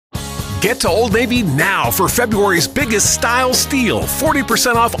Get to Old Navy now for February's biggest style steal.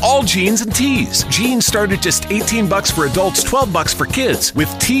 40% off all jeans and tees. Jeans start at just $18 for adults, $12 for kids.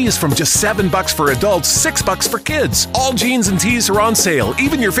 With tees from just $7 for adults, $6 for kids. All jeans and tees are on sale,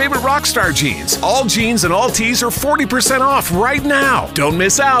 even your favorite Rockstar jeans. All jeans and all tees are 40% off right now. Don't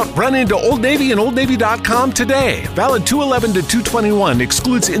miss out. Run into Old Navy and OldNavy.com today. Valid 2/11 to 2/21.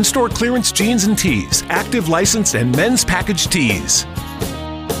 Excludes in-store clearance jeans and tees. Active, licensed, and men's package tees.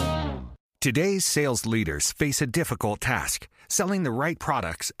 Today's sales leaders face a difficult task, selling the right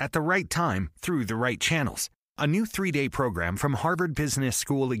products at the right time through the right channels. A new 3-day program from Harvard Business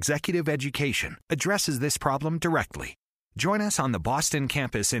School Executive Education addresses this problem directly. Join us on the Boston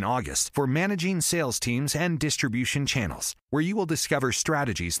campus in August for Managing Sales Teams and Distribution Channels, where you will discover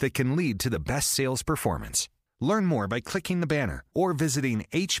strategies that can lead to the best sales performance. Learn more by clicking the banner or visiting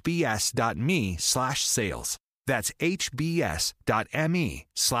hbs.me/sales. That's hbs.me/sales.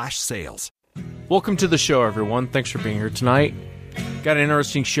 Welcome to the show, everyone. Thanks for being here tonight. Got an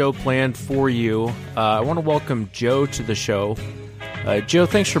interesting show planned for you. I want to welcome Joe to the show. Joe,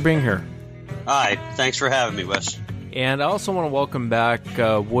 thanks for being here. Hi, thanks for having me, Wes. And I also want to welcome back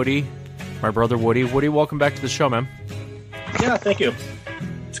Woody, my brother Woody. Woody, welcome back to the show, man. Yeah, thank you.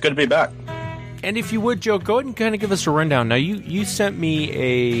 It's good to be back. And if you would, Joe, go ahead and kind of give us a rundown. Now, you sent me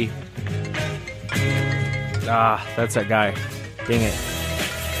a... that's that guy. Dang it.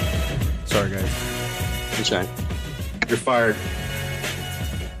 Sorry, guys. That's right. You're fired.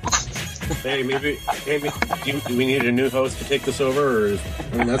 Hey, maybe do we need a new host to take this over?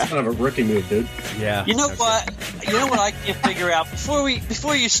 That's kind of a rookie move, dude. Yeah. You know what? You know what I can't figure out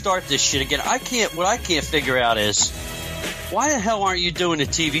before you start this shit again. What I can't figure out is why the hell aren't you doing a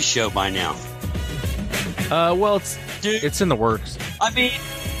TV show by now? Well, it's in the works. I mean,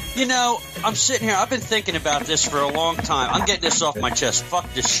 you know, I'm sitting here. I've been thinking about this for a long time. I'm getting this off my chest.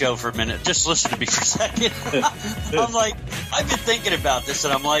 Fuck this show for a minute. Just listen to me for a second. I'm like, I've been thinking about this,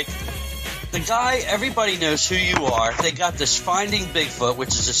 and I'm like, the guy, everybody knows who you are. They got this Finding Bigfoot,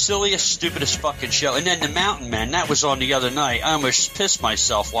 which is the silliest, stupidest fucking show. And then the Mountain Men, that was on the other night. I almost pissed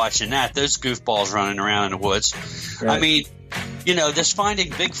myself watching that. Those goofballs running around in the woods. Right. I mean, you know, this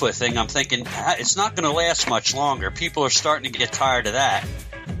Finding Bigfoot thing, I'm thinking, it's not going to last much longer. People are starting to get tired of that.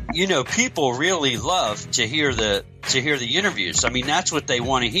 You know, people really love to hear the interviews. I mean, that's what they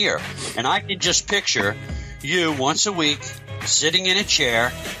want to hear. And I can just picture you once a week sitting in a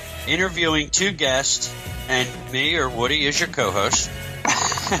chair, interviewing two guests, and me or Woody as your co-host,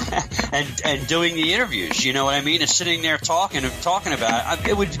 and doing the interviews. You know what I mean? And sitting there talking about it.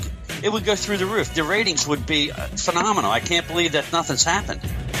 It would go through the roof. The ratings would be phenomenal. I can't believe that nothing's happened.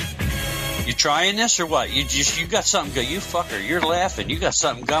 You trying this or what? You got something go. You fucker, you're laughing. You got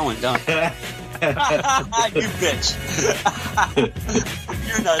something going, don't you? You bitch.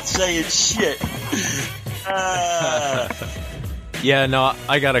 You're not saying shit. Yeah, no,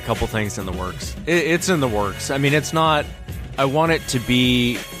 I got a couple things in the works. It's in the works. I mean, it's not... I want it to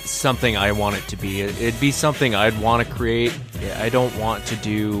be something I want it to be. It'd be something I'd want to create. I don't want to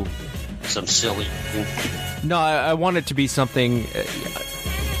do... some silly... No, I want it to be something...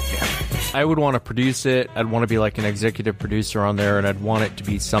 I would want to produce it. I'd want to be like an executive producer on there, and I'd want it to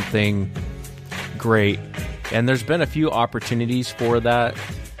be something great. And there's been a few opportunities for that,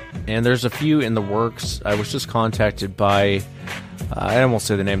 and there's a few in the works. I was just contacted by... I won't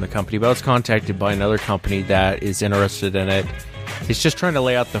say the name of the company, but I was contacted by another company that is interested in it. It's just trying to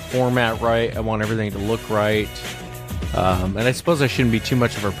lay out the format right. I want everything to look right. And I suppose I shouldn't be too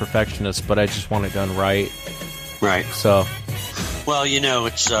much of a perfectionist, but I just want it done right. Right. So... Well, you know,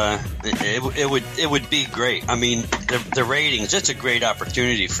 it would be great. I mean, the ratings, it's a great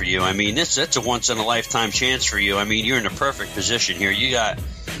opportunity for you. I mean, it's a once-in-a-lifetime chance for you. I mean, you're in a perfect position here. You got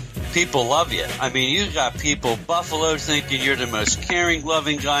people love you. I mean, you got people, Buffalo, thinking you're the most caring,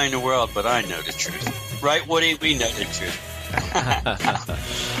 loving guy in the world, but I know the truth. Right, Woody? We know the truth.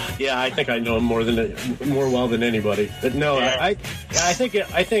 Yeah, I think I know him more well than anybody. But no, yeah. I think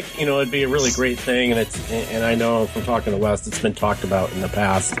you know, it'd be a really great thing, and I know from talking to Wes, it's been talked about in the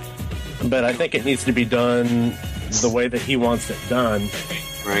past. But I think it needs to be done the way that he wants it done,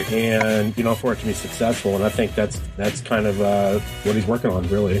 right? And you know, for it to be successful. And I think that's kind of what he's working on,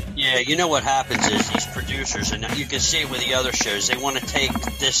 really. Yeah, you know what happens is these producers, and you can see it with the other shows. They want to take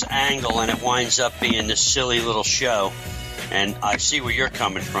this angle, and it winds up being this silly little show. And I see where you're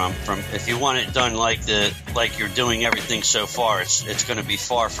coming from. If you want it done like you're doing everything so far, it's going to be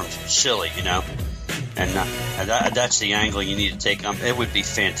far from silly, you know. And that's the angle you need to take. It would be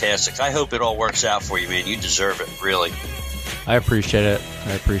fantastic. I hope it all works out for you, man. You deserve it, really. I appreciate it.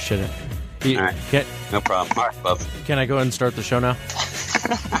 All right. No problem. All right, bub. Can I go ahead and start the show now?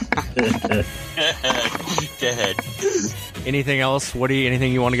 Go ahead. Anything else, Woody?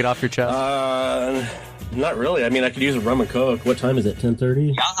 Anything you want to get off your chest? Not really. I mean, I could use a rum and coke. What time is it?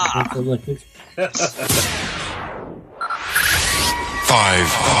 10:30? Yeah. Something like this. 5,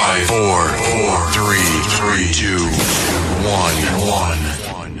 4, 3, 2, 1.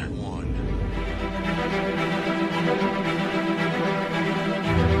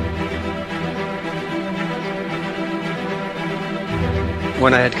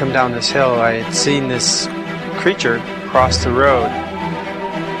 When I had come down this hill, I had seen this creature cross the road.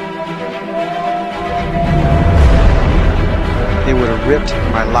 They would have ripped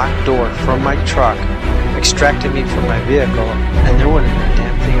my locked door from my truck, extracted me from my vehicle, and there wouldn't have been a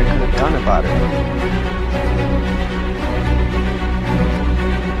damn thing I could have done about it.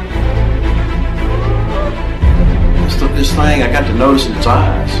 This thing, I got to notice in its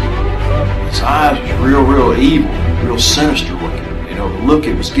eyes. Its eyes was real evil, real sinister looking. You know, the look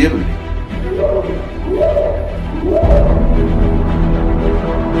it was giving me.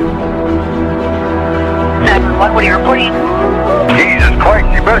 What are you reporting? Jesus Christ,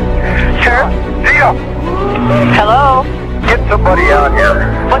 you better... Sir? Zia! Hello? Get somebody out here.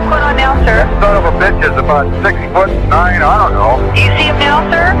 What's going on now, sir? That son of a bitch is about 6'9", I don't know. Do you see him now,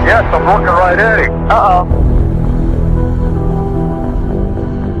 sir? Yes, I'm looking right at him. Uh-oh.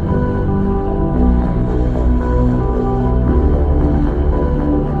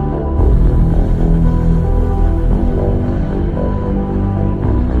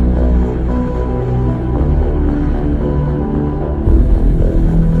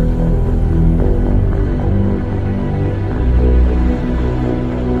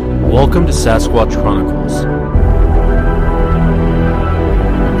 Welcome to Sasquatch Chronicles, a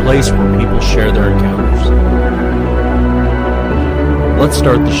place where people share their encounters. Let's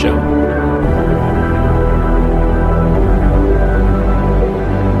start the show.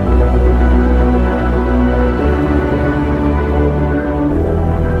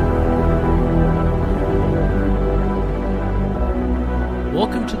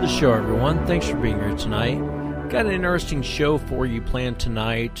 Welcome to the show, everyone. Thanks for being here tonight. Got an interesting show for you planned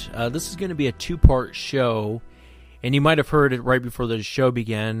tonight. This is going to be a two-part show, and you might have heard it right before the show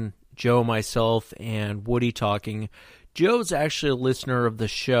began. Joe, myself, and Woody talking. Joe's actually a listener of the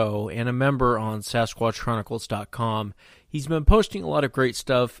show and a member on SasquatchChronicles.com. He's been posting a lot of great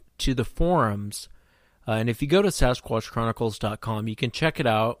stuff to the forums, and if you go to SasquatchChronicles.com, you can check it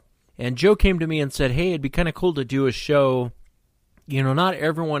out. And Joe came to me and said, hey, it'd be kind of cool to do a show. You know, not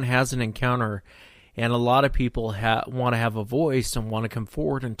everyone has an encounter, and a lot of people want to have a voice and want to come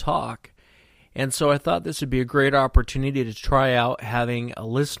forward and talk. And so I thought this would be a great opportunity to try out having a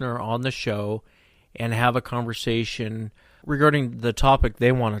listener on the show and have a conversation regarding the topic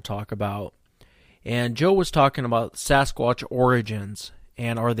they want to talk about. And Joe was talking about Sasquatch origins,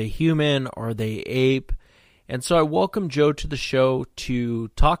 and are they human, are they ape? And so I welcomed Joe to the show to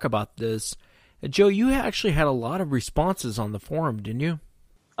talk about this. Joe, you actually had a lot of responses on the forum, didn't you?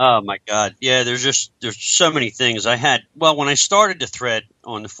 Oh my God. Yeah, there's so many things. When I started the thread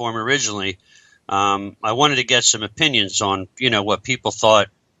on the forum originally, I wanted to get some opinions on, what people thought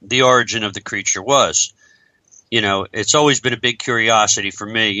the origin of the creature was. It's always been a big curiosity for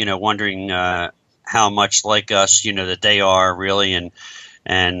me, wondering how much like us, that they are really.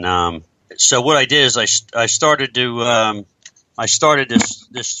 And so what I did is I started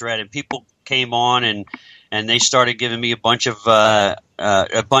this thread, and people came on and they started giving me a bunch of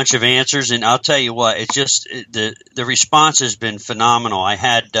answers, and I'll tell you what, it's just the response has been phenomenal. I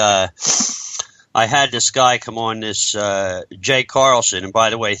had this guy come on, this Jay Carlson, and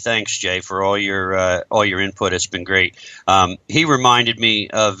by the way, thanks Jay for all your input. It's been great. He reminded me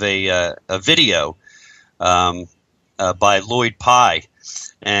of a video by Lloyd Pye,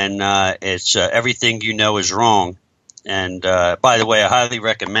 and it's Everything You Know Is Wrong. And by the way, I highly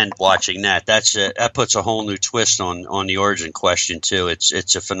recommend watching that. That puts a whole new twist on the origin question too.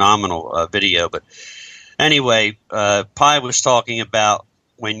 It's a phenomenal video. But anyway, Pye was talking about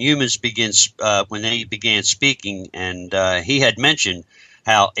when humans began speaking, and he had mentioned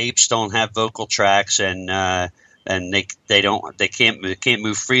how apes don't have vocal tracts, and they can't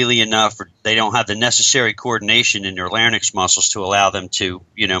move freely enough, or they don't have the necessary coordination in their larynx muscles to allow them to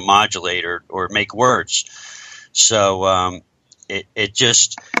modulate or make words. So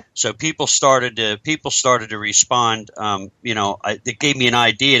so people started to respond. It gave me an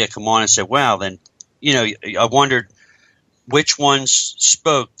idea to come on and say, wow, then I wondered which ones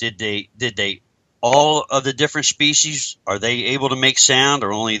spoke. Did they all of the different species, are they able to make sound,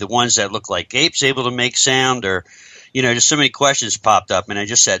 or only the ones that look like apes able to make sound? Or, just so many questions popped up, and I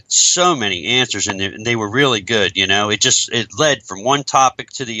just had so many answers, and they were really good. It led from one topic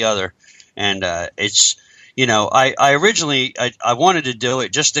to the other, and it's. I originally I wanted to do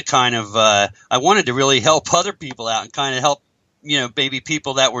it just to kind of I wanted to really help other people out and kind of help maybe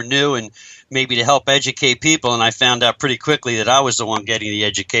people that were new, and maybe to help educate people. And I found out pretty quickly that I was the one getting the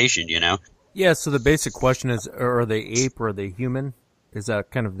education. Yeah. So the basic question is: are they ape or are they human? Is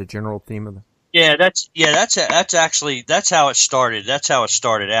that kind of the general theme of the? Yeah, that's how it started. That's how it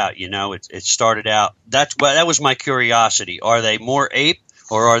started out. It started out. That was my curiosity. Are they more ape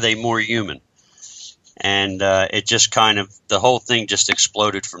or are they more human? And it just kind of, the whole thing just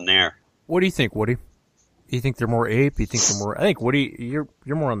exploded from there. What do you think, Woody? Do you think they're more ape? You think they're more? I think, Woody, you're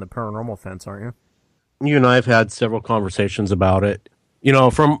more on the paranormal fence, aren't you? You and I have had several conversations about it.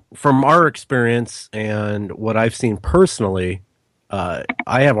 From our experience and what I've seen personally, I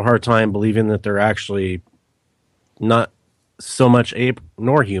have a hard time believing that they're actually not so much ape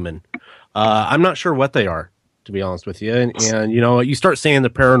nor human. I'm not sure what they are, to be honest with you. And you start saying the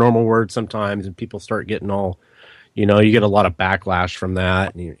paranormal word sometimes and people start getting all, you get a lot of backlash from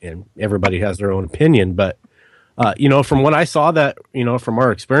that, and everybody has their own opinion. But, from what I saw from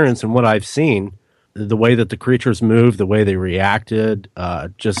our experience and what I've seen, the way that the creatures moved, the way they reacted,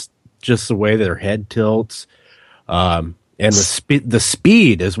 just the way their head tilts, and the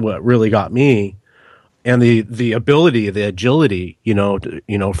speed is what really got me. And the ability, the agility,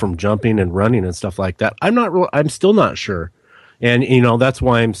 from jumping and running and stuff like that. I'm still not sure. And, that's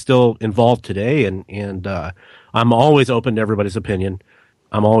why I'm still involved today. And I'm always open to everybody's opinion.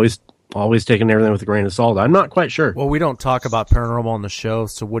 I'm always taking everything with a grain of salt. I'm not quite sure. Well, we don't talk about paranormal on the show.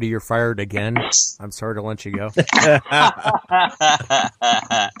 So Woody, you're fired again. I'm sorry to let you go.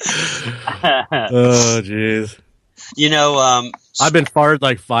 Oh, jeez. I've been fired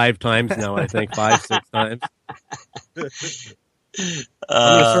like 5 times now, I think 5-6 times.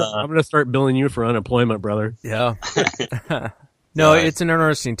 I'm going to start billing you for unemployment, brother. Yeah. No, it's an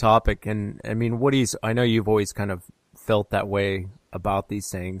interesting topic. And I mean, I know you've always kind of felt that way about these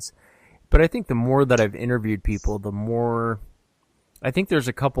things, but I think the more that I've interviewed people, the more I think there's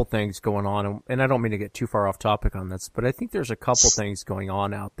a couple things going on. And I don't mean to get too far off topic on this, but I think there's a couple things going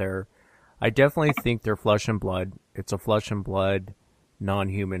on out there. I definitely think they're flesh and blood. It's a flesh and blood,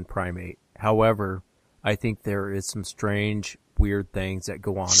 non-human primate. However, I think there is some strange, weird things that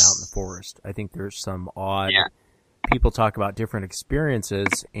go on out in the forest. I think there's some odd... Yeah. People talk about different experiences,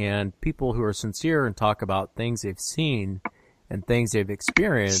 and people who are sincere and talk about things they've seen and things they've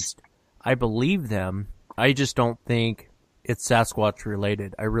experienced, I believe them. I just don't think it's Sasquatch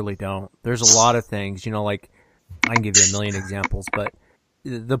related. I really don't. There's a lot of things, like I can give you a million examples, but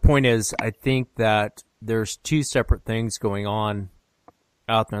the point is, I think that there's 2 separate things going on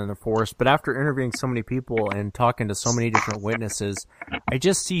out there in the forest. But after interviewing so many people and talking to so many different witnesses, I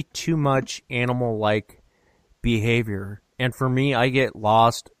just see too much animal-like behavior. And for me, I get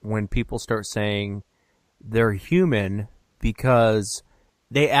lost when people start saying they're human because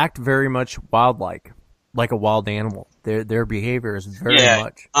they act very much wild-like a wild animal. Their behavior is very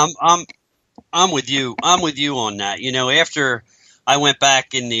much. I'm with you. I'm with you on that. After I went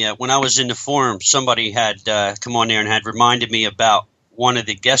back when I was in the forum, somebody had come on there and had reminded me about one of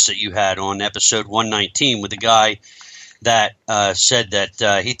the guests that you had on episode 119 with the guy that said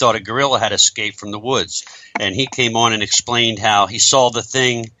that he thought a gorilla had escaped from the woods. And he came on and explained how he saw the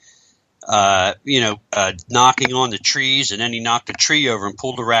thing, knocking on the trees, and then he knocked a tree over and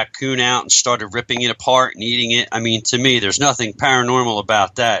pulled a raccoon out and started ripping it apart and eating it. I mean, to me, there's nothing paranormal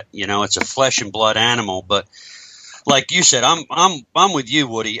about that. It's a flesh and blood animal. But like you said, I'm with you,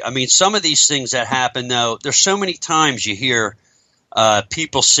 Woody. I mean, some of these things that happen, though, there's so many times you hear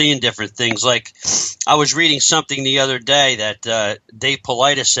people seeing different things. Like I was reading something the other day that Dave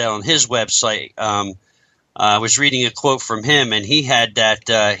Politis said on his website. I was reading a quote from him, and he had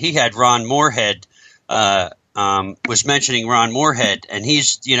Ron Moorhead was mentioning Ron Moorhead, and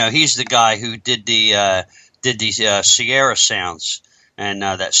he's the guy who did the Sierra sounds and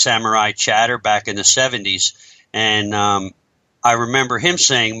that samurai chatter back in the 70s. And I remember him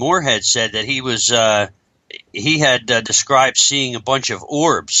saying, Moorhead said that he had described seeing a bunch of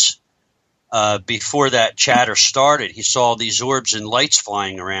orbs before that chatter started. He saw these orbs and lights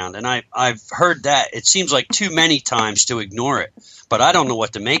flying around, and I've heard that. It seems like too many times to ignore it, but I don't know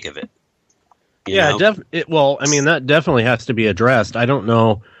what to make of it. Well, I mean, that definitely has to be addressed. I don't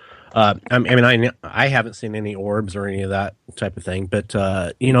know. I haven't seen any orbs or any of that type of thing, but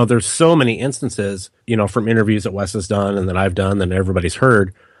there's so many instances, from interviews that Wes has done and that I've done and everybody's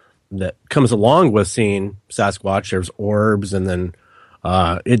heard, that comes along with seeing Sasquatch. There's orbs, and then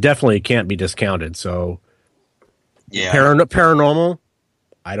it definitely can't be discounted. So, yeah, paranormal.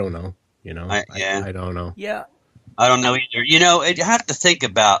 I don't know. I don't know. Yeah. I don't know either. You have to think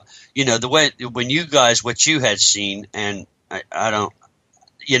about, the way when you guys, what you had seen, and I don't,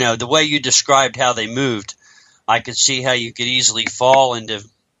 the way you described how they moved, I could see how you could easily fall into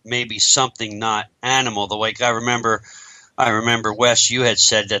maybe something not animal. The way I remember, Wes, you had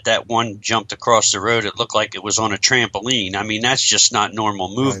said that one jumped across the road. It looked like it was on a trampoline. I mean, that's just not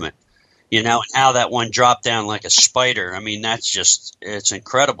normal movement, and how that one dropped down like a spider. I mean, it's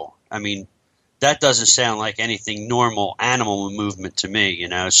incredible. I mean, that doesn't sound like anything normal animal movement to me,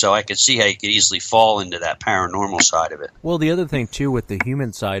 so I could see how you could easily fall into that paranormal side of it. Well, the other thing, too, with the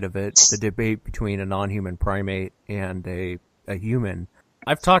human side of it, the debate between a non-human primate and a human,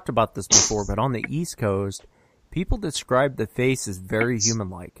 I've talked about this before, but on the East Coast, people describe the face as very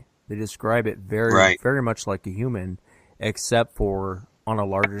human-like. They describe it very, very much like a human, except for on a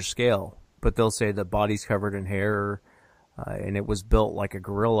larger scale. But they'll say the body's covered in hair, and it was built like a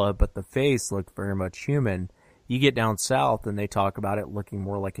gorilla, but the face looked very much human. You get down south, and they talk about it looking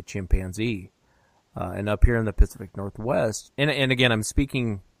more like a chimpanzee. And up here in the Pacific Northwest, and again, I'm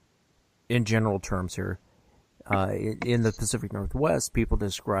speaking in general terms here. In the Pacific Northwest, people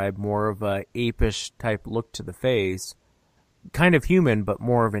describe more of a apish type look to the face, kind of human, but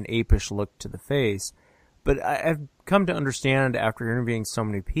more of an apish look to the face. But I've come to understand after interviewing so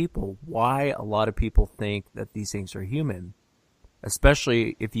many people why a lot of people think that these things are human,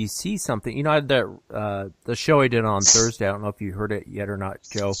 especially if you see something. The show I did on Thursday, I don't know if you heard it yet or not,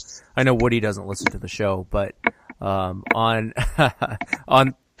 Joe. I know Woody doesn't listen to the show, but on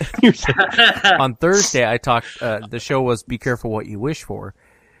on Thursday I talked. The show was "Be Careful What You Wish For,"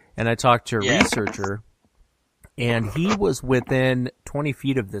 and I talked to a researcher, and he was within 20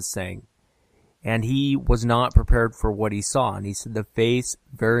 feet of this thing. And he was not prepared for what he saw. And he said the face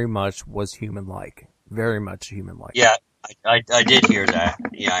very much was human-like. Very much human-like. Yeah, I did hear that.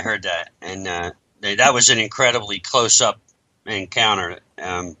 Yeah, I heard that. And that was an incredibly close-up encounter.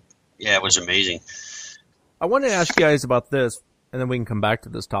 It was amazing. I want to ask you guys about this, and then we can come back to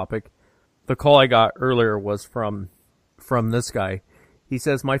this topic. The call I got earlier was from this guy. He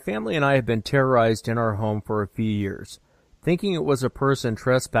says, "My family and I have been terrorized in our home for a few years, thinking it was a person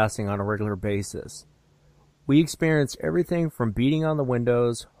trespassing on a regular basis. We experienced everything from beating on the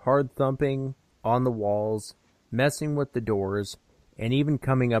windows, hard thumping on the walls, messing with the doors, and even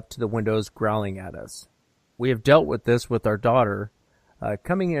coming up to the windows growling at us. We have dealt with this with our daughter,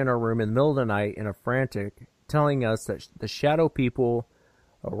 coming in our room in the middle of the night in a frantic, telling us that the shadow people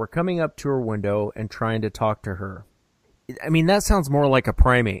were coming up to her window and trying to talk to her." I mean, that sounds more like a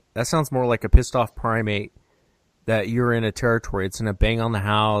primate. That sounds more like a pissed off primate. That you're in a territory. It's going to bang on the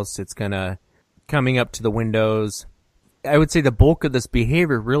house. It's going to coming up to the windows. I would say the bulk of this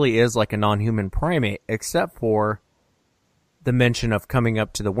behavior really is like a non-human primate, except for the mention of coming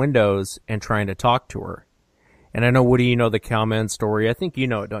up to the windows and trying to talk to her. And I know, Woody, you know the cowman story. I think you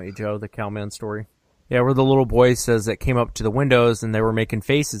know it, don't you, Joe? The cowman story. Yeah, where the little boy says that came up to the windows and they were making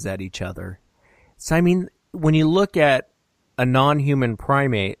faces at each other. So, I mean, when you look at a non-human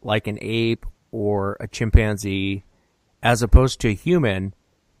primate like an ape or a chimpanzee, as opposed to a human,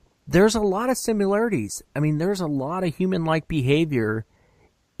 there's a lot of similarities. I mean, there's a lot of human-like behavior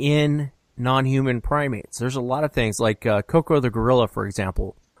in non-human primates. There's a lot of things, like Koko the gorilla, for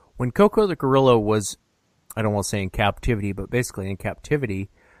example. When Koko the gorilla was, I don't want to say in captivity, but basically in captivity,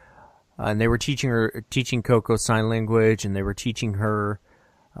 and they were teaching Koko sign language, and they were teaching her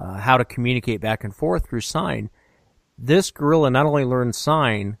how to communicate back and forth through sign. This gorilla not only learned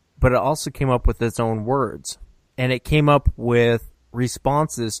sign, but it also came up with its own words. And it came up with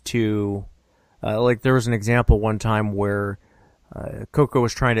responses to, like there was an example one time where Koko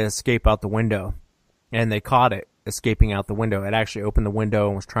was trying to escape out the window, and they caught it escaping out the window. It actually opened the window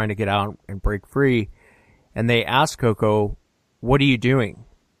and was trying to get out and break free. And they asked Koko, "What are you doing?"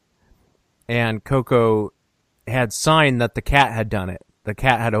 And Koko had signed that the cat had done it. The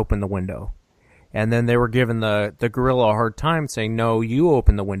cat had opened the window. And then they were giving the gorilla a hard time, saying, "No, you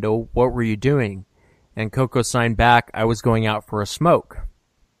opened the window. What were you doing?" And Koko signed back, "I was going out for a smoke."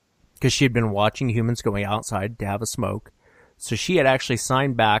 Because she had been watching humans going outside to have a smoke. So she had actually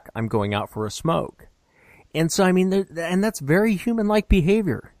signed back, "I'm going out for a smoke." And so, I mean, and that's very human-like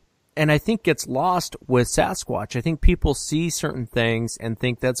behavior. And I think gets lost with Sasquatch. I think people see certain things and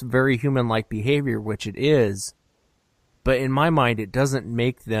think that's very human-like behavior, which it is. But in my mind, it doesn't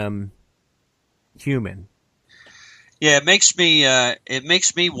make them human. Yeah, it makes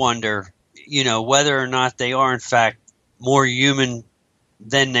me wonder, whether or not they are in fact more human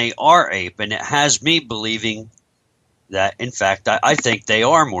then they are ape. And it has me believing that, in fact, I think they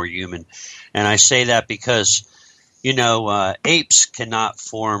are more human. And I say that because, apes cannot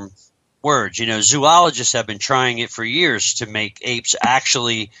form words. Zoologists have been trying it for years to make apes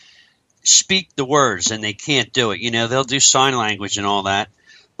actually speak the words, and they can't do it. They'll do sign language and all that.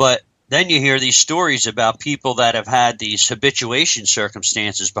 But then you hear these stories about people that have had these habituation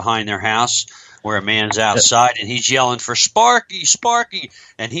circumstances behind their house where a man's outside and he's yelling for Sparky, Sparky,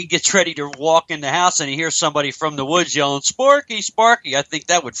 and he gets ready to walk in the house and he hears somebody from the woods yelling, Sparky, Sparky. I think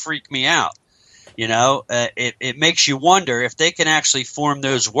that would freak me out. It makes you wonder if they can actually form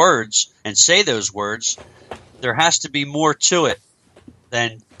those words and say those words. There has to be more to it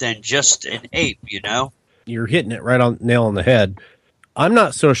than just an ape, You're hitting it right on nail on the head. I'm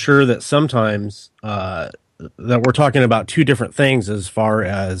not so sure that sometimes that we're talking about two different things as far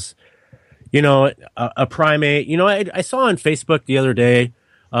as, a primate. I saw on Facebook the other day,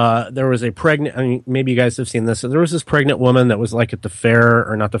 there was a pregnant, I mean, maybe you guys have seen this. There was this pregnant woman that was like at the fair,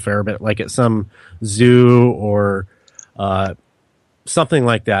 or not the fair, but like at some zoo or something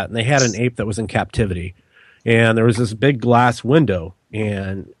like that. And they had an ape that was in captivity. And there was this big glass window.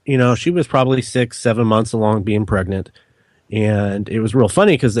 And, she was probably 6-7 months along being pregnant. And it was real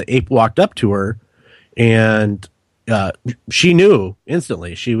funny because the ape walked up to her and she knew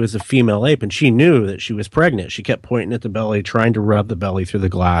instantly she was a female ape, and she knew that she was pregnant. She kept pointing at the belly, trying to rub the belly through the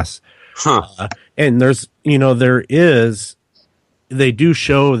glass. And they do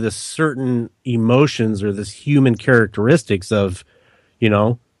show this certain emotions or this human characteristics of,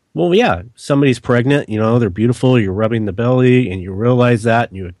 somebody's pregnant, they're beautiful. You're rubbing the belly and you realize that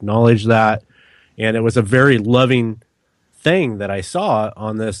and you acknowledge that. And it was a very loving thing that I saw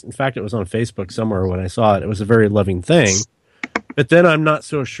on this. In fact, it was on Facebook somewhere when I saw it. It was a very loving thing. But then I'm not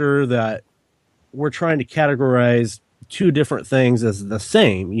so sure that we're trying to categorize two different things as the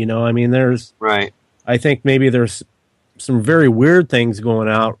same. There's right. I think maybe there's some very weird things going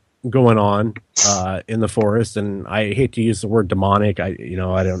on in the forest, and I hate to use the word demonic. I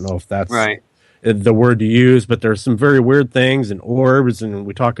don't know if that's right, the word to use, but there's some very weird things and orbs, and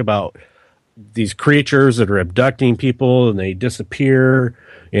we talk about these creatures that are abducting people and they disappear,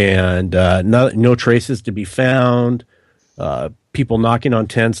 and no traces to be found. People knocking on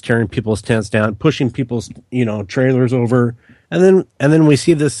tents, tearing people's tents down, pushing people's trailers over, and then we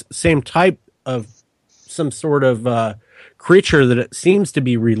see this same type of some sort of creature that it seems to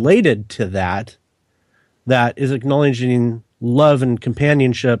be related to that is acknowledging love and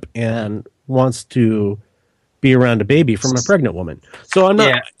companionship and wants to be around a baby from a pregnant woman. So I'm not.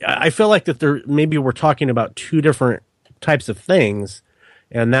 Yeah. I feel like that maybe we're talking about two different types of things,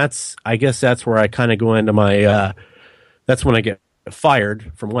 and I guess that's where I kind of go into my. That's when I get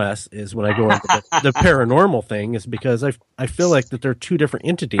fired from Wes, is when I go into the paranormal thing, is because I feel like that they're two different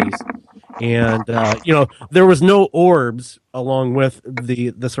entities, and there was no orbs along with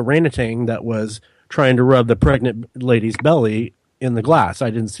this orangutan that was trying to rub the pregnant lady's belly in the glass. I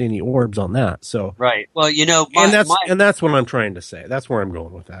didn't see any orbs on that. So right. Well, that's what I'm trying to say. That's where I'm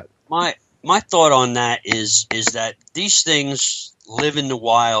going with that. My thought on that is that these things live in the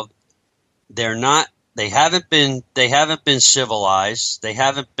wild. They haven't been civilized. They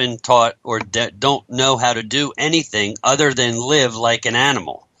haven't been taught or don't know how to do anything other than live like an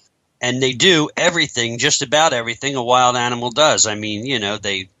animal. And they do everything, just about everything a wild animal does. I mean,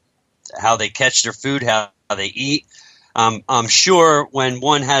 how they catch their food, how they eat. I'm sure when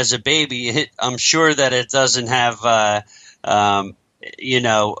one has a baby, I'm sure that it doesn't have,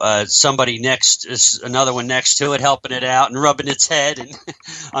 somebody another one next to it helping it out and rubbing its head. And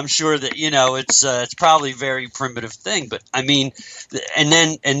I'm sure that, it's probably a very primitive thing. But I mean,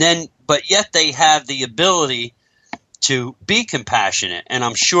 but yet they have the ability to be compassionate. And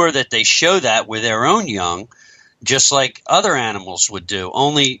I'm sure that they show that with their own young, just like other animals would do.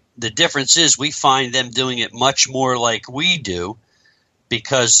 Only the difference is we find them doing it much more like we do,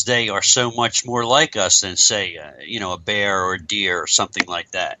 because they are so much more like us than, say, a bear or a deer or something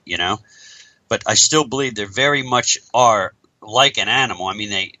like that, But I still believe they very much are like an animal. I mean,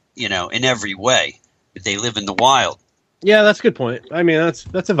 they, in every way, but they live in the wild. Yeah, that's a good point. I mean,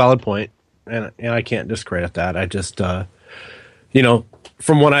 that's a valid point, and I can't discredit that. I just, from a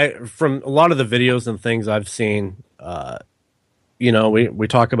lot of the videos and things I've seen, we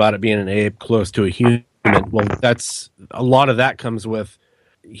talk about it being an ape close to a human. Well, that's a lot of that comes with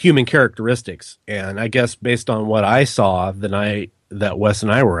human characteristics, and I guess based on what I saw the night that Wes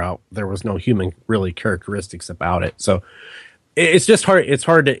and I were out, there was no human really characteristics about it. So it's just hard. It's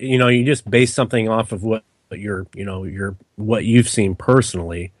hard to you just base something off of what you've seen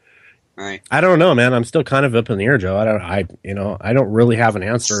personally, Right. I don't know, man. I'm still kind of up in the air, Joe. I don't really have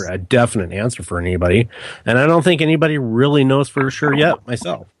a definite answer for anybody, and I don't think anybody really knows for sure yet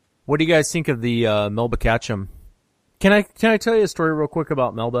myself. What do you guys think of the Melba Ketchum? Can I tell you a story real quick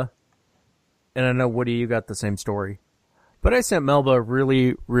about Melba? And I know, Woody, you got the same story. But I sent Melba a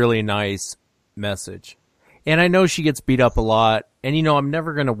really, really nice message. And I know she gets beat up a lot. And, I'm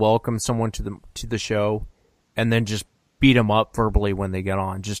never going to welcome someone to the show and then just beat them up verbally when they get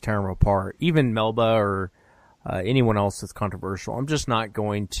on, just tear them apart. Even Melba or anyone else that's controversial. I'm just not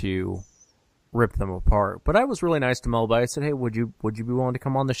going to rip them apart. But I was really nice to Melba. I said, hey, would you be willing to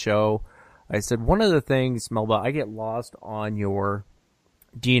come on the show? I said, one of the things, Melba, I get lost on your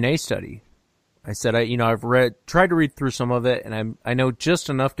DNA study. I said, I've tried to read through some of it, and I know just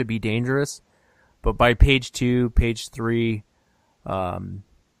enough to be dangerous, but by page 2, page 3, I'm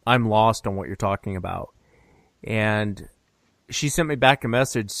lost on what you're talking about. And she sent me back a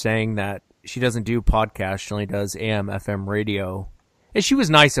message saying that she doesn't do podcasts, she only does AM, FM radio. And she was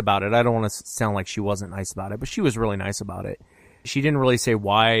nice about it. I don't want to sound like she wasn't nice about it, but she was really nice about it. She didn't really say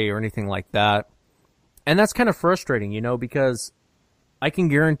why or anything like that. And that's kind of frustrating, because I can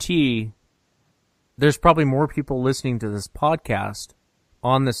guarantee there's probably more people listening to this podcast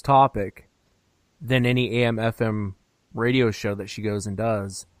on this topic than any AM, FM radio show that she goes and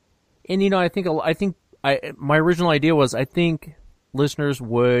does. And, my original idea was, I think listeners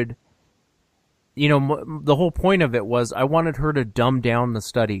would, the whole point of it was I wanted her to dumb down the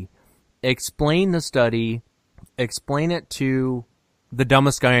study, explain the study, explain it to the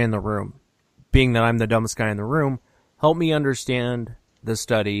dumbest guy in the room. Being that I'm the dumbest guy in the room, help me understand the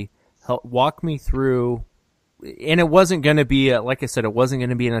study, help walk me through. And it wasn't going to be, like I said, it wasn't going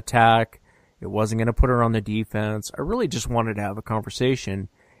to be an attack. It wasn't going to put her on the defense. I really just wanted to have a conversation,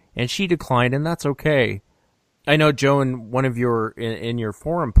 and she declined, and that's okay. I know, Joe, in one of in your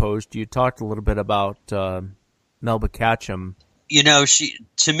forum post, you talked a little bit about Melba Ketchum.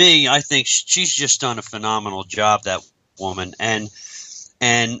 To me, I think she's just done a phenomenal job, that woman. And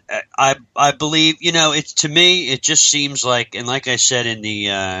I believe, to me, it just seems like, and like I said in the,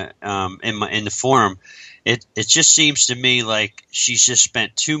 in the forum, it just seems to me like she's just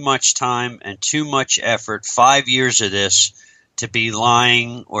spent too much time and too much effort, 5 years of this, to be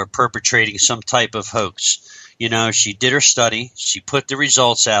lying or perpetrating some type of hoax. She did her study, she put the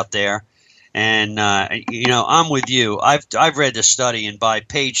results out there. And, I'm with you. I've read the study, and by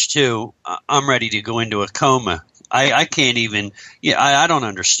page 2, I'm ready to go into a coma. I can't even, I don't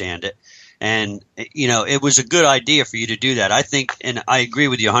understand it. And, it was a good idea for you to do that. I think, and I agree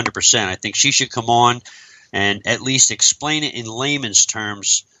with you 100%. I think she should come on and at least explain it in layman's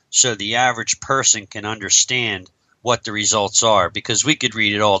terms so the average person can understand what the results are, because we could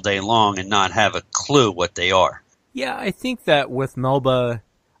read it all day long and not have a clue what they are. Yeah, I think that with Melba,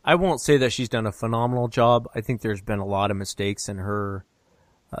 I won't say that she's done a phenomenal job. I think there's been a lot of mistakes in her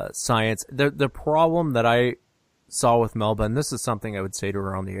science. The problem that I saw with Melba, and this is something I would say to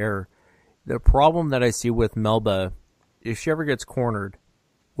her on the air, the problem that I see with Melba, if she ever gets cornered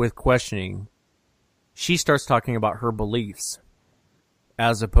with questioning, she starts talking about her beliefs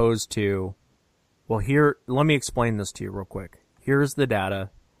as opposed to, well, here, let me explain this to you real quick. Here's the data.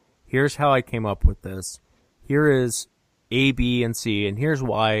 Here's how I came up with this. Here is A, B, and C, and here's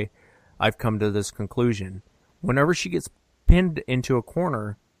why I've come to this conclusion. Whenever she gets pinned into a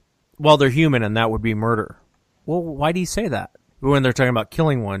corner, well, they're human, and that would be murder. Well, why do you say that? When they're talking about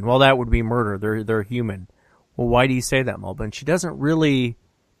killing one, well, that would be murder. They're human. Well, why do you say that, Melba? And she doesn't really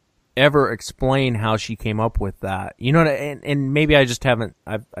ever explain how she came up with that. And maybe I just haven't,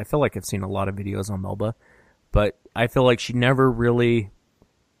 I feel like I've seen a lot of videos on Melba, but I feel like she never really,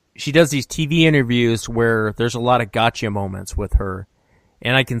 she does these TV interviews where there's a lot of gotcha moments with her,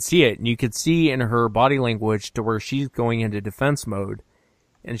 and I can see it, and you could see in her body language to where she's going into defense mode,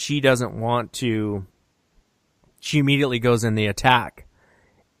 and she doesn't want to, she immediately goes in the attack.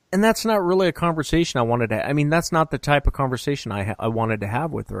 And that's not really a conversation I wanted to, that's not the type of conversation I wanted to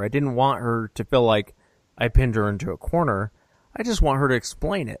have with her. I didn't want her to feel like I pinned her into a corner. I just want her to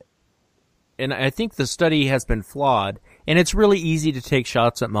explain it. And I think the study has been flawed, and it's really easy to take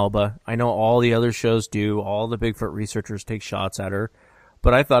shots at Melba. I know all the other shows do, all the Bigfoot researchers take shots at her,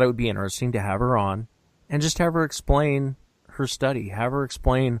 but I thought it would be interesting to have her on and just have her explain her study, have her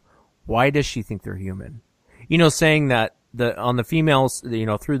explain why does she think they're human. Saying that on the females,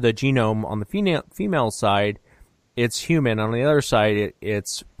 through the genome, on the female side, it's human. On the other side,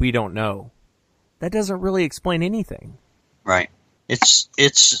 it's we don't know. That doesn't really explain anything. Right. It's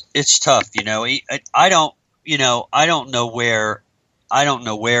tough. I don't know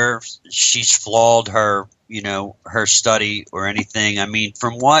where she's flawed her, her study or anything.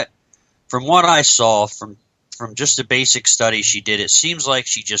 From what from what I saw from just the basic study she did, it seems like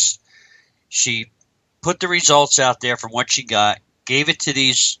she put the results out there from what she got, gave it to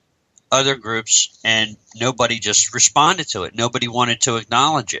these other groups, and nobody just responded to it. Nobody wanted to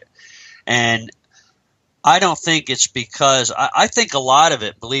acknowledge it. And I don't think it's because I think a lot of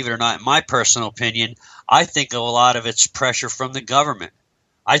it, believe it or not, in my personal opinion, I think a lot of it's pressure from the government.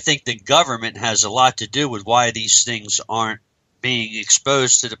 I think the government has a lot to do with why these things aren't being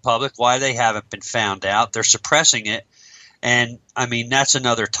exposed to the public, why they haven't been found out. They're suppressing it. And I mean, that's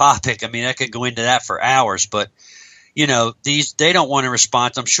another topic. I mean, I could go into that for hours, but you know, they don't want to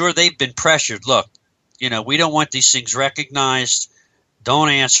respond. I'm sure they've been pressured. Look, you know, we don't want these things recognized. Don't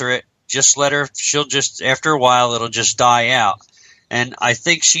answer it. Just let her. She'll just, after a while, it'll just die out. And I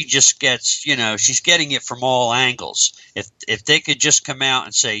think she just gets, you know, she's getting it from all angles. If they could just come out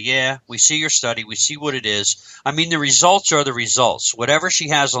and say, yeah, we see your study, we see what it is. I mean, the results are the results. Whatever she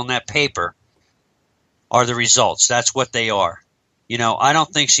has on that paper are the results. That's what they are. You know, I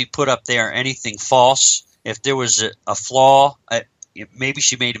don't think she put up there anything false. If there was a flaw, maybe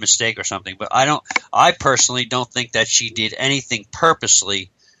she made a mistake or something. But I personally don't think that she did anything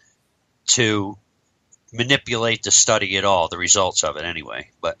purposely to manipulate the study at all, the results of it anyway.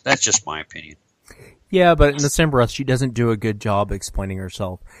 But that's just my opinion. Yeah, but in the same breath, she doesn't do a good job explaining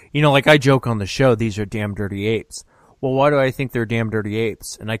herself. You know, like I joke on the show, these are damn dirty apes. Well, why do I think they're damn dirty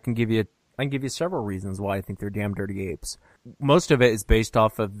apes? And I can give you several reasons why I think they're damn dirty apes. Most of it is based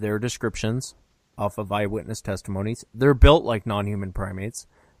off of their descriptions, off of eyewitness testimonies. They're built like non-human primates.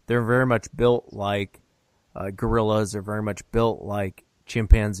 They're very much built like gorillas. They're very much built like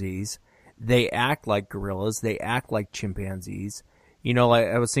chimpanzees. They act like gorillas. They act like chimpanzees. You know, like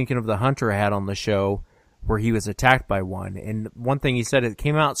I was thinking of the hunter I had on the show where he was attacked by one. And one thing he said, it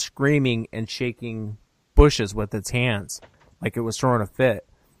came out screaming and shaking bushes with its hands like it was throwing a fit.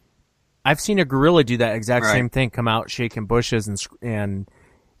 I've seen a gorilla do that exact same thing, come out shaking bushes and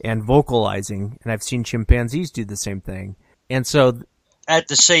vocalizing. And I've seen chimpanzees do the same thing. And so at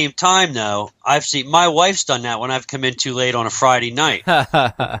the same time, though, I've seen my wife's done that when I've come in too late on a Friday night,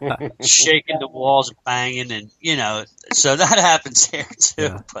 shaking the walls and banging, and you know, so that happens here too.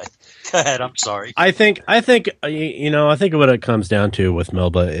 Yeah. But go ahead, I'm sorry. I think you know, I think what it comes down to with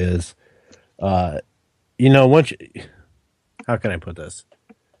Melba is, you know, how can I put this?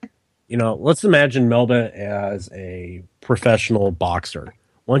 You know, let's imagine Melba as a professional boxer.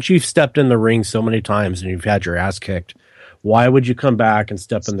 Once you've stepped in the ring so many times and you've had your ass kicked, why would you come back and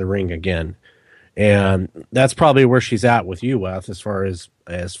step in the ring again? And that's probably where she's at with you, Wes, as far as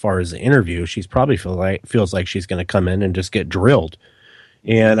the interview. She's probably feels like she's going to come in and just get drilled.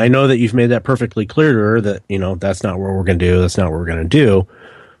 And I know that you've made that perfectly clear to her that, you know, that's not what we're going to do. That's not what we're going to do.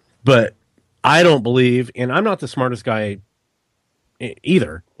 But I don't believe, and I'm not the smartest guy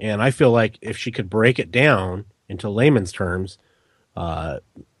either. And I feel like if she could break it down into layman's terms,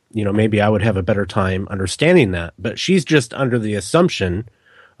 you know, maybe I would have a better time understanding that. But she's just under the assumption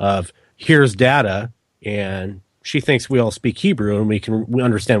of here's data, and she thinks we all speak Hebrew and we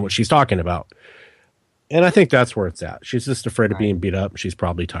understand what she's talking about. And I think that's where it's at. She's just afraid of being beat up. She's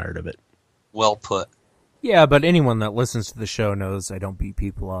probably tired of it. Well put. Yeah, but anyone that listens to the show knows I don't beat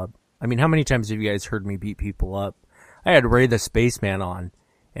people up. I mean, how many times have you guys heard me beat people up? I had Ray the Spaceman on,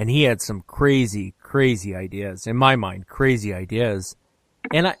 and he had some crazy, crazy ideas. In my mind, crazy ideas.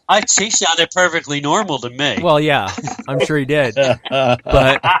 And he sounded perfectly normal to me. Well, yeah, I'm sure he did.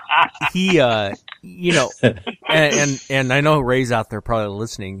 But he, you know, and I know Ray's out there probably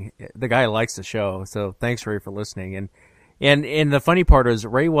listening. The guy likes the show, so thanks, Ray, for listening. And the funny part is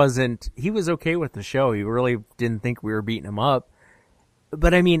Ray he was okay with the show. He really didn't think we were beating him up.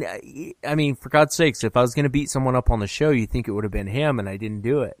 But I mean, for God's sakes, if I was going to beat someone up on the show, you'd think it would have been him, and I didn't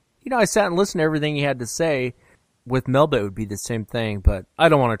do it. You know, I sat and listened to everything he had to say. With Melba, it would be the same thing, but I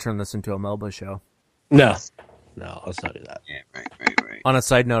don't want to turn this into a Melba show. No, let's not do that. Yeah, right. On a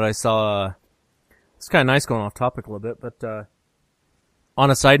side note, I saw, it's kind of nice going off topic a little bit, but on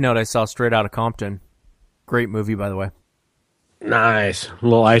a side note, I saw Straight Outta Compton. Great movie, by the way. Nice. A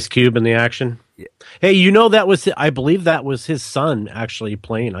little Ice Cube in the action. Yeah. Hey, you know, I believe that was his son actually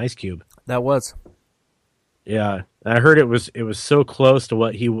playing Ice Cube. That was. Yeah. I heard it was so close to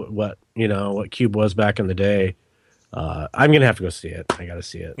what Cube was back in the day. I'm gonna have to go see it. I gotta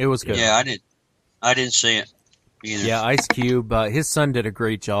see it. It was good. Yeah, I didn't see it either. Yeah, Ice Cube. His son did a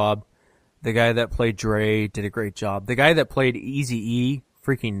great job. The guy that played Dre did a great job. The guy that played Eazy-E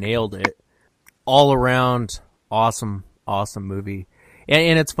freaking nailed it. All around, awesome movie.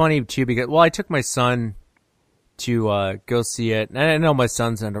 And it's funny too because I took my son to go see it. And I know my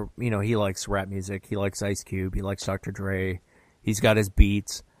son's he likes rap music. He likes Ice Cube. He likes Dr. Dre. He's got his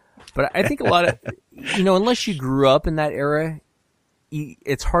beats. But I think a lot of, unless you grew up in that era,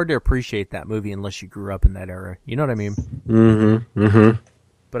 it's hard to appreciate that movie unless you grew up in that era. You know what I mean? Mm-hmm. Mm-hmm.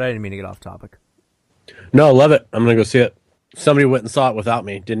 But I didn't mean to get off topic. No, I love it. I'm going to go see it. Somebody went and saw it without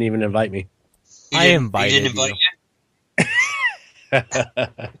me. Didn't even invite me. I invited you.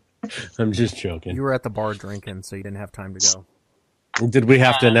 I'm just joking. You were at the bar drinking, so you didn't have time to go. Did we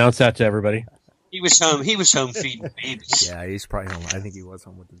have to announce that to everybody? He was home feeding babies. Yeah, he's probably home. I think he was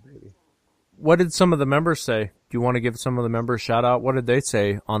home with his baby. What did some of the members say? Do you want to give some of the members a shout out? What did they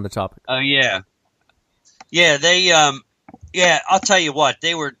say on the topic? Oh, yeah. Yeah, they, I'll tell you what,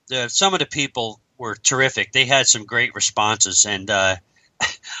 they were, some of the people were terrific. They had some great responses, and I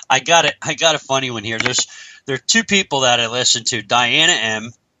got a funny one here. There are two people that I listened to, Diana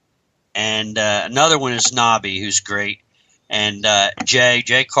M, and another one is Nobby, who's great, and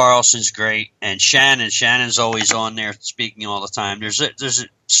Jay Carlson's great, and Shannon's always on there speaking all the time. There's a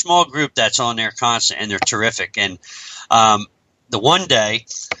small group that's on there constant, and they're terrific. And the one day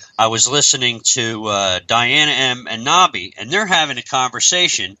I was listening to Diana M and Nobby, and they're having a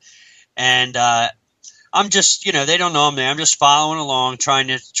conversation, and I'm just, they don't know I'm there. I'm just following along, trying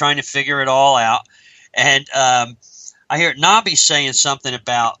to figure it all out. And I hear Nobby saying something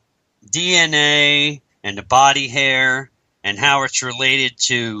about DNA and the body hair and how it's related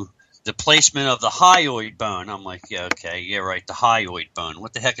to the placement of the hyoid bone. I'm like, yeah, okay, yeah, right, the hyoid bone.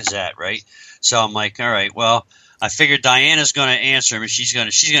 What the heck is that, right? So I'm like, all right, well, I figured Diana's going to answer him, and she's going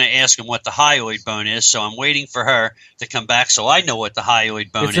to ask him what the hyoid bone is. So I'm waiting for her to come back, so I know what the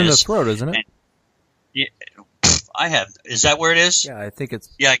hyoid bone is. It's in the throat, isn't it? And, yeah, I have. Is that where it is? Yeah, I think it's.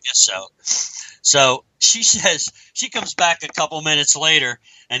 Yeah, I guess so. So she says, she comes back a couple minutes later,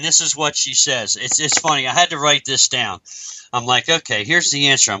 and this is what she says. It's funny. I had to write this down. I'm like, okay, here's the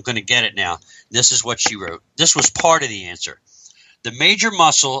answer. I'm going to get it now. This is what she wrote. This was part of the answer. The major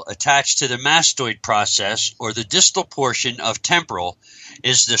muscle attached to the mastoid process, or the distal portion of temporal,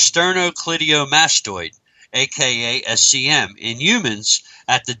 is the sternocleidomastoid, aka SCM. In humans,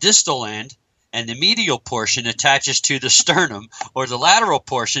 at the distal end, and the medial portion attaches to the sternum, or the lateral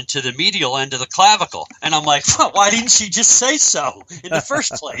portion to the medial end of the clavicle. And I'm like, well, why didn't she just say so in the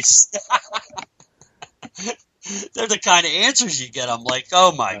first place? They're the kind of answers you get. I'm like,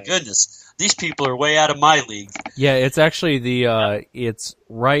 oh my goodness, these people are way out of my league. Yeah, it's actually it's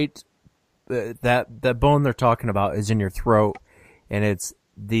right, that bone they're talking about is in your throat, and it's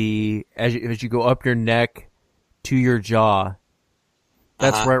as you go up your neck to your jaw.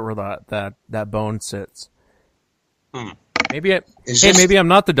 That's right where that bone sits. Maybe I'm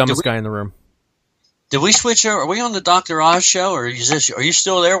not the dumbest guy in the room. Did we switch over? Are we on the Dr. Oz show, or are you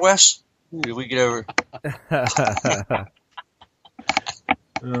still there, Wes? Did we get over?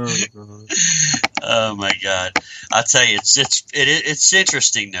 Oh my God! I'll tell you, it's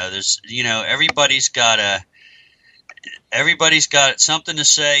interesting though. There's everybody's got something to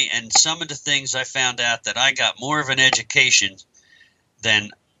say, and some of the things I found out that I got more of an education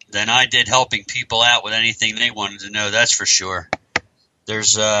than I did helping people out with anything they wanted to know. That's for sure.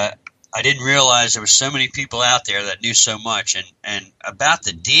 There's I didn't realize there were so many people out there that knew so much, and about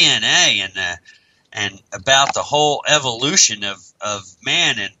the DNA and about the whole evolution of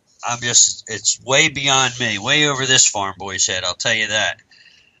man. And it's way beyond me, way over this farm boy's head. I'll tell you that.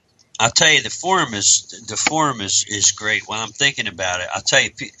 I'll tell you the forum is great. When I'm thinking about it, I'll tell you,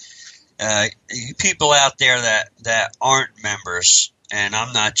 people out there that aren't members. And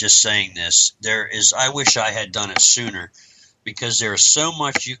I'm not just saying this. I wish I had done it sooner, because there is so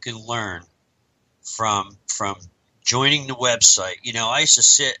much you can learn from joining the website. I used to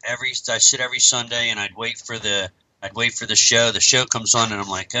sit every Sunday, and I'd wait for the show. The show comes on, and I'm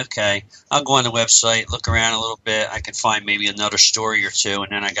like, okay, I'll go on the website, look around a little bit. I can find maybe another story or two,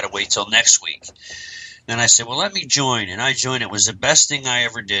 and then I got to wait till next week. And I said, well, let me join. And I joined. It was the best thing I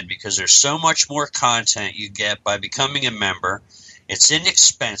ever did, because there's so much more content you get by becoming a member. It's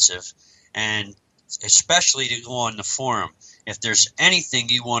inexpensive, and especially to go on the forum. If there's anything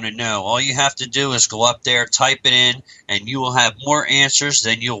you want to know, all you have to do is go up there, type it in, and you will have more answers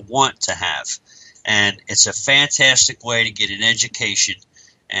than you'll want to have. And it's a fantastic way to get an education,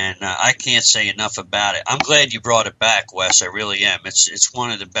 and I can't say enough about it. I'm glad you brought it back, Wes. I really am. It's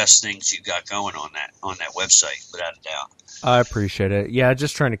one of the best things you got going on that website, without a doubt. I appreciate it. Yeah,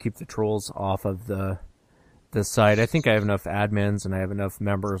 just trying to keep the trolls off of the site. I think I have enough admins and I have enough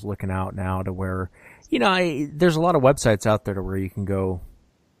members looking out now to where, there's a lot of websites out there to where you can go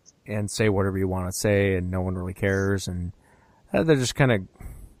and say whatever you want to say and no one really cares. And they're just kind of,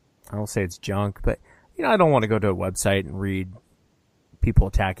 I don't say it's junk, but, I don't want to go to a website and read people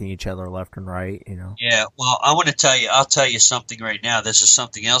attacking each other left and right, Yeah, well, I'll tell you something right now. This is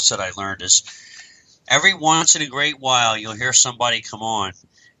something else that I learned is every once in a great while you'll hear somebody come on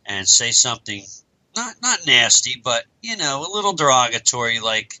and say something not nasty, but a little derogatory.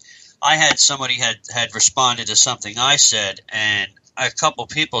 Like I had somebody had responded to something I said, and a couple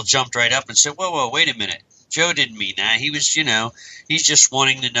people jumped right up and said, "Whoa, wait a minute. Joe didn't mean that. He was, he's just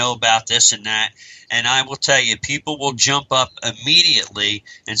wanting to know about this and that." And I will tell you, people will jump up immediately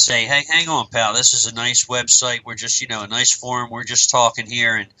and say, "Hey, hang on, pal. This is a nice website. We're just, a nice forum. We're just talking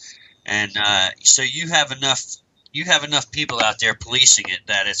here." And so you have enough people out there policing it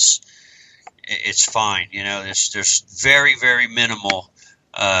that it's fine. There's very, very minimal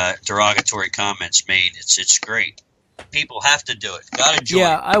derogatory comments made. It's great. People have to do it. Got to join.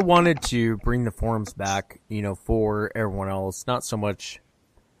 Yeah, I wanted to bring the forums back, for everyone else. Not so much.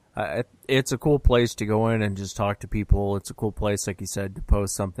 It's a cool place to go in and just talk to people. It's a cool place, like you said, to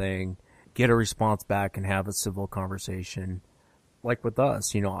post something, get a response back, and have a civil conversation. Like with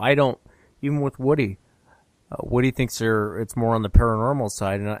us, I don't. Even with Woody, Woody thinks it's more on the paranormal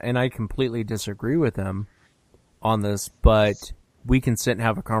side, and I completely disagree with him on this. But we can sit and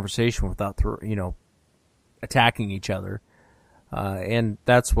have a conversation without, attacking each other. And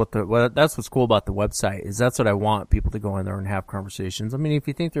that's that's what's cool about the website is that's what I want people to go in there and have conversations. I mean, if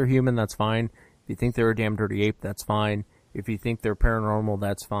you think they're human, that's fine. If you think they're a damn dirty ape, that's fine. If you think they're paranormal,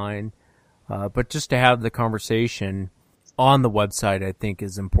 that's fine. But just to have the conversation on the website, I think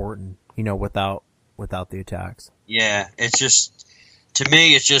is important, without the attacks. Yeah. It's just, to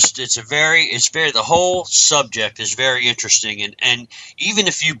me, the whole subject is very interesting. And even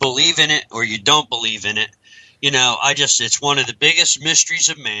if you believe in it or you don't believe in it, it's one of the biggest mysteries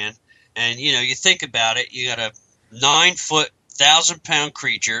of man. And, you think about it, you got a 9-foot, 1,000-pound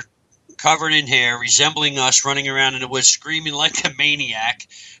creature covered in hair, resembling us, running around in the woods, screaming like a maniac,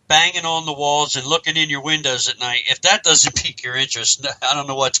 banging on the walls and looking in your windows at night. If that doesn't pique your interest, I don't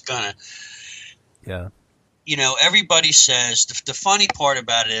know what's gonna. Yeah. Everybody says, the funny part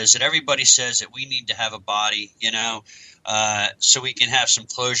about it is that everybody says that we need to have a body, so we can have some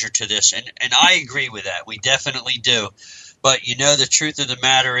closure to this. And I agree with that. We definitely do. But, the truth of the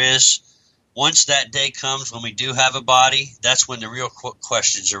matter is, once that day comes when we do have a body, that's when the real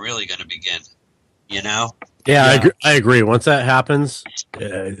questions are really going to begin, Yeah, I agree. Once that happens,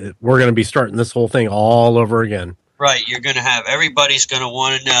 we're going to be starting this whole thing all over again. Right. You're going to have, everybody's going to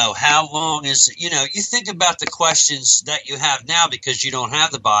want to know how long is, you think about the questions that you have now because you don't have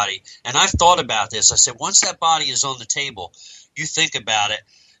the body. And I've thought about this. I said, once that body is on the table, you think about it,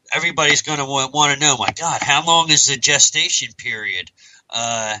 everybody's going to want to know, my God, how long is the gestation period?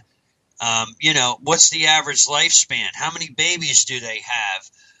 What's the average lifespan? How many babies do they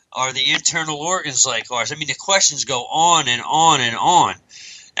have? Are the internal organs like ours? I mean, the questions go on and on and on.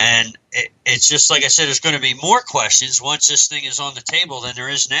 And it's just like I said, there's going to be more questions once this thing is on the table than there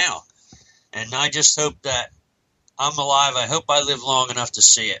is now. And I just hope that I'm alive. I hope I live long enough to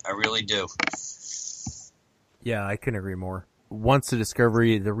see it. I really do. Yeah, I couldn't agree more. Once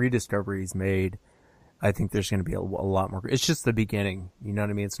the rediscovery is made, I think there's going to be a lot more. It's just the beginning. You know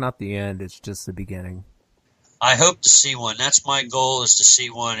what I mean? It's not the end. It's just the beginning. I hope to see one. That's my goal, is to see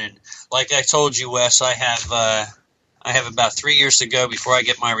one. And like I told you, Wes, I have about 3 years to go before I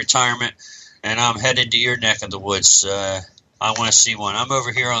get my retirement, and I'm headed to your neck of the woods. I want to see one. I'm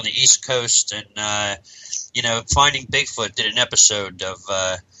over here on the East Coast, and Finding Bigfoot did an episode of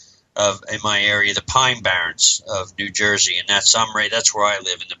in my area, the Pine Barrens of New Jersey, and that's where I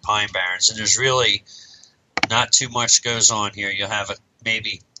live, in the Pine Barrens. And there's really not too much goes on here. You'll have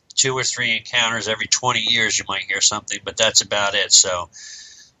maybe 2 or 3 encounters every 20 years. You might hear something, but that's about it. So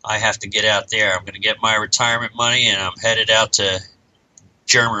I have to get out there. I'm going to get my retirement money, and I'm headed out to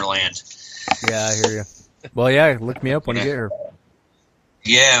Germerland. Yeah, I hear you. Well, yeah, look me up when you get here.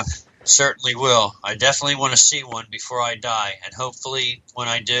 Yeah, certainly will. I definitely want to see one before I die, and hopefully when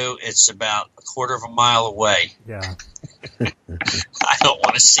I do, it's about a quarter of a mile away. Yeah. I don't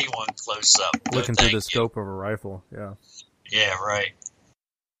want to see one close up. Looking through the scope of a rifle, yeah. Yeah, right.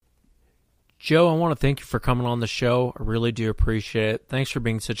 Joe, I want to thank you for coming on the show. I really do appreciate it. Thanks for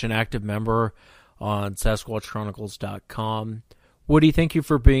being such an active member on SasquatchChronicles.com. Woody, thank you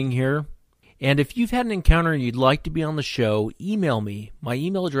for being here. And if you've had an encounter and you'd like to be on the show, email me. My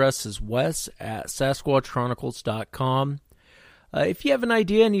email address is wes@SasquatchChronicles.com. If you have an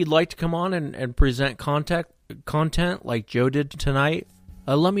idea and you'd like to come on and present content like Joe did tonight,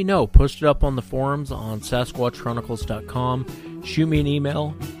 let me know. Post it up on the forums on SasquatchChronicles.com. Shoot me an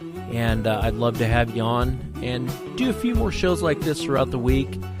email. And I'd love to have you on and do a few more shows like this throughout the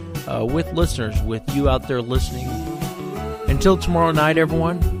week with listeners, with you out there listening. Until tomorrow night,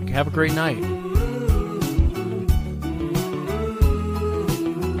 everyone, have a great night.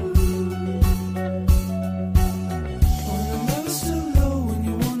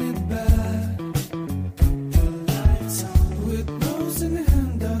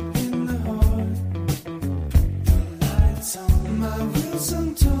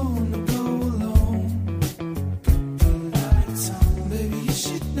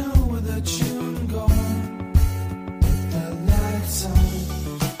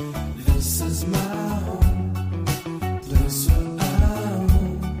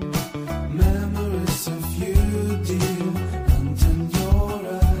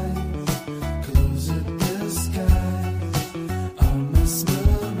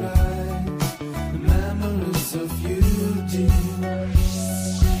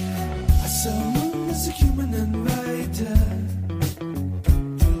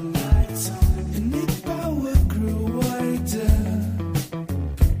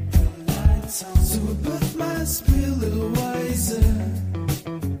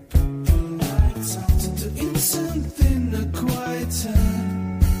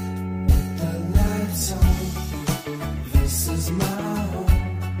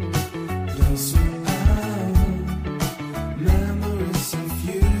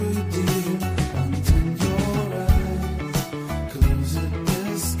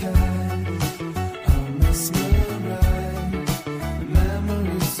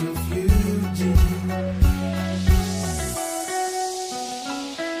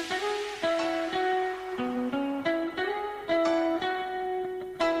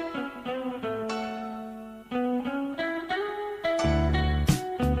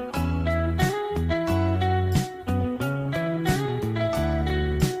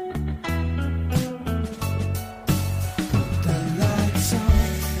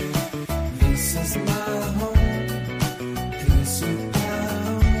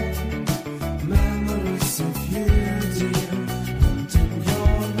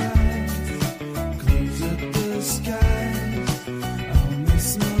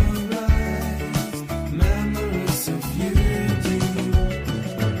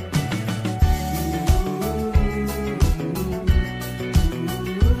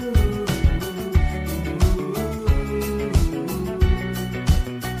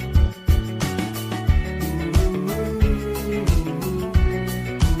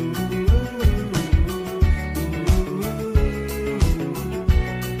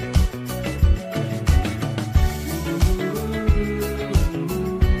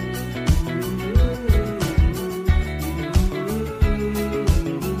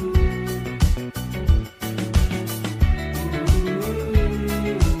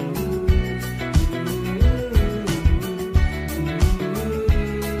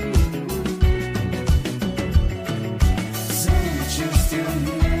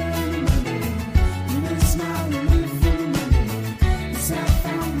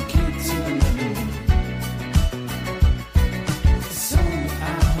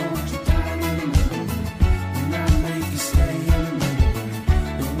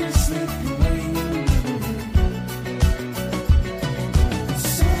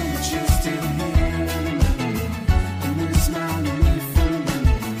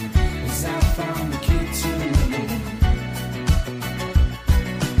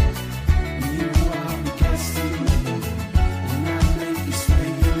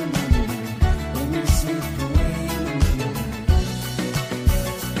 Sleep.